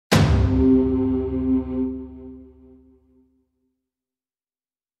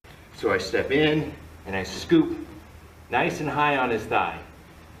So I step in and I scoop nice and high on his thigh.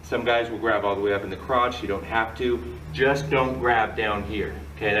 Some guys will grab all the way up in the crotch. You don't have to. Just don't grab down here.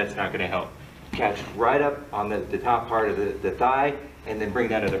 Okay, that's not going to help. Catch right up on the top part of the thigh, and then bring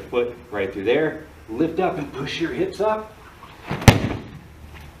that other foot right through there. Lift up and push your hips up.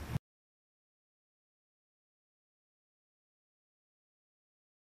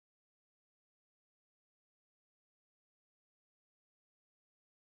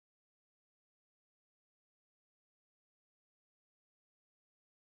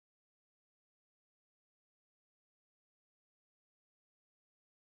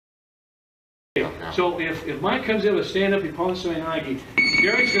 So if Mike comes in with stand up upon Seoi Nage,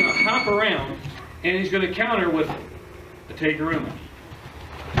 Gary's going to hop around and he's going to counter with a Te Guruma.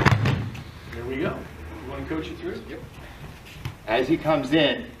 There we go. You want to coach it through? Yep. As he comes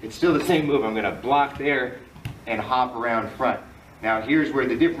in, it's still the same move. I'm going to block there and hop around front. Now here's where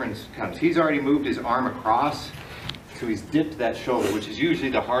the difference comes. He's already moved his arm across, so he's dipped that shoulder, which is usually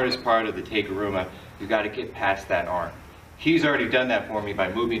the hardest part of the Te Guruma. You've got to get past that arm. He's already done that for me by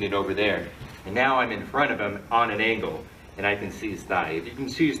moving it over there. And now I'm in front of him on an angle, and I can see his thigh. If you can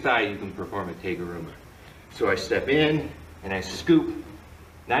see his thigh, you can perform a Te Guruma. So I step in and I scoop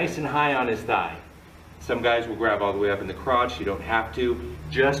nice and high on his thigh. Some guys will grab all the way up in the crotch. You don't have to.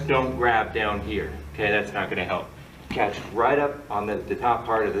 Just don't grab down here. Okay, that's not going to help. Catch right up on the top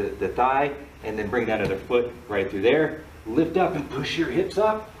part of the thigh, and then bring that other foot right through there. Lift up and push your hips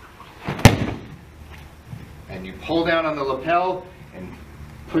up. And you pull down on the lapel and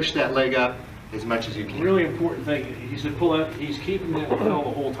push that leg up as much as you can. Really important thing, he's to pull out, he's keeping that lapel the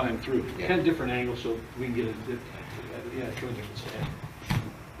whole time through. Yeah. Kind of different angle so we can get a different stand.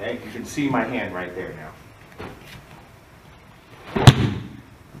 Okay, you can see my hand right there now.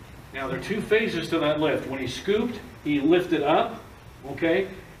 Now there are two phases to that lift. When he scooped, he lifted up, okay?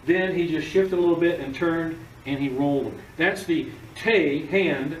 Then he just shifted a little bit and turned and he rolled him. That's the Te,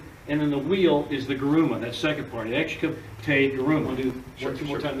 hand, and then the wheel is the Guruma, that second part. It actually comes Te Guruma. We'll do two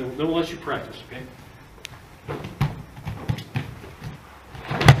more times, then we'll let you practice, okay?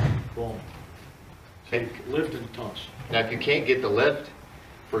 Boom. Okay. Lift and toss. Now if you can't get the lift,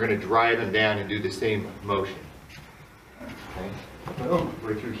 we're going to drive him down and do the same motion. Okay. Boom.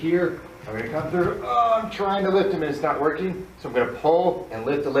 We're through here. I'm going to come through. Oh, I'm trying to lift him and it's not working. So I'm going to pull and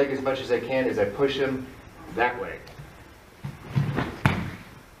lift the leg as much as I can as I push him that way.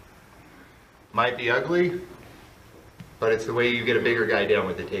 Might be ugly, but it's the way you get a bigger guy down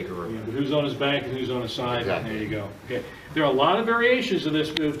with the Te Guruma. Yeah, but who's on his back and who's on his side. Exactly. There you go. Okay. There are a lot of variations of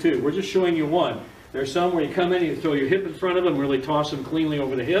this move too. We're just showing you one. There's some where you come in, you throw your hip in front of him, really toss him cleanly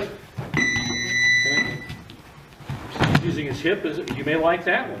over the hip. Okay. Using his hip, you may like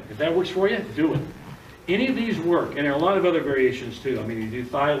that one. If that works for you, do it. Any of these work, and there are a lot of other variations too. I mean, you do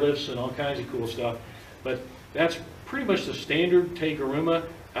thigh lifts and all kinds of cool stuff, but that's pretty much the standard Te Guruma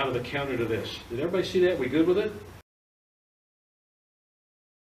out of the counter to this. Did everybody see that? We good with it?